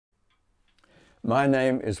My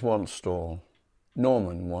name is Wanstall,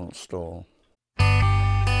 Norman Wanstall.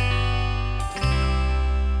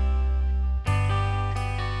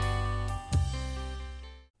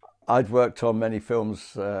 I'd worked on many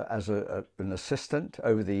films as an assistant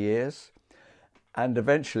over the years, and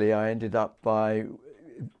eventually I ended up by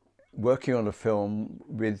working on a film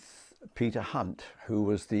with Peter Hunt, who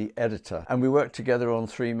was the editor. And we worked together on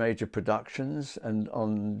 3 major productions,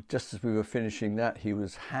 and just as we were finishing that, he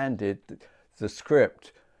was handed the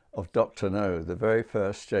script of Dr. No, the very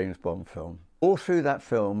first James Bond film. All through that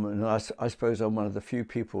film, and I suppose I'm one of the few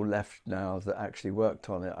people left now that actually worked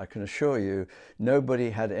on it, I can assure you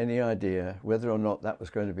nobody had any idea whether or not that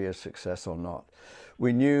was going to be a success or not.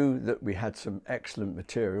 We knew that we had some excellent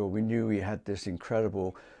material. We knew we had this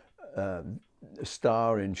incredible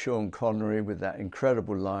star in Sean Connery with that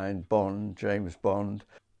incredible line, Bond, James Bond.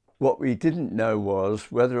 What we didn't know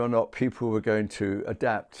was whether or not people were going to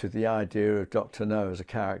adapt to the idea of Dr. No as a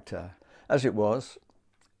character. As it was,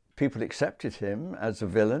 people accepted him as a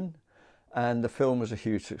villain, and the film was a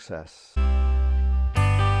huge success.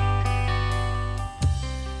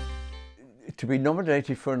 To be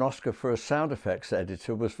nominated for an Oscar for a sound effects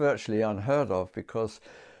editor was virtually unheard of, because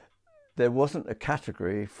there wasn't a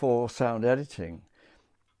category for sound editing.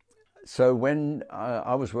 So when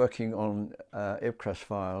I was working on Ipcress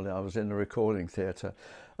File, I was in the recording theatre,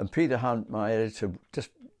 and Peter Hunt, my editor, just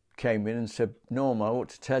came in and said, "Norm, I ought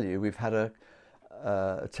to tell you, we've had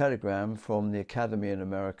a telegram from the Academy in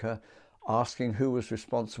America asking who was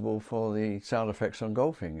responsible for the sound effects on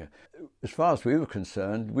Goldfinger." As far as we were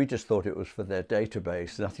concerned, we just thought it was for their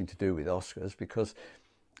database, nothing to do with Oscars, because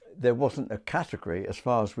there wasn't a category as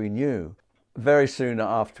far as we knew. Very soon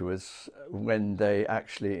afterwards, when they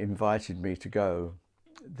actually invited me to go,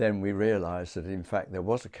 then we realised that in fact there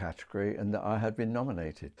was a category and that I had been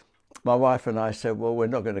nominated. My wife and I said, well, we're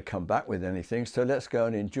not going to come back with anything, so let's go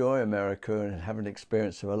and enjoy America and have an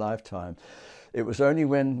experience of a lifetime. It was only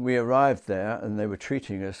when we arrived there and they were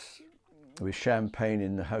treating us with champagne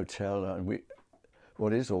in the hotel, and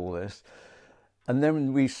what is all this? And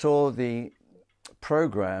then we saw the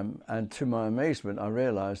program, and to my amazement I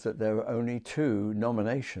realized that there were only 2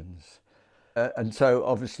 nominations, and so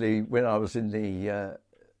obviously when I was in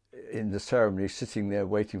the ceremony, sitting there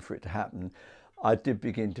waiting for it to happen, I did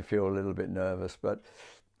begin to feel a little bit nervous. But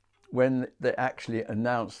when they actually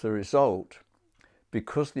announced the result,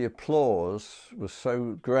 because the applause was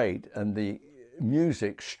so great and the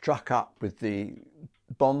music struck up with the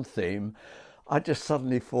Bond theme, I just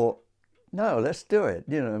suddenly thought, no, let's do it.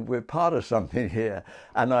 You know, we're part of something here.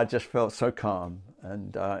 And I just felt so calm,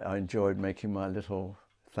 and I enjoyed making my little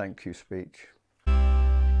thank you speech.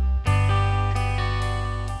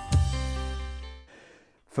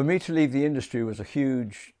 For me to leave the industry was a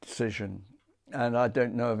huge decision, and I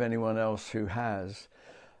don't know of anyone else who has.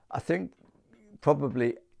 I think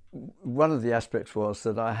probably one of the aspects was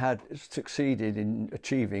that I had succeeded in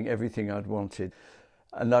achieving everything I'd wanted.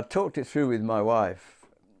 And I talked it through with my wife.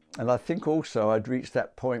 And I think also I'd reached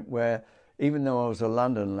that point where, even though I was a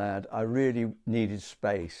London lad, I really needed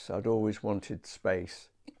space. I'd always wanted space.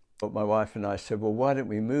 But my wife and I said, well, why don't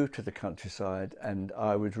we move to the countryside, and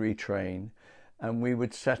I would retrain, and we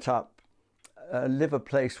would set up, live a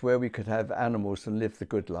place where we could have animals and live the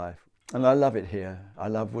good life. And I love it here. I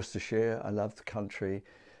love Worcestershire, I love the country,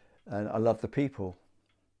 and I love the people.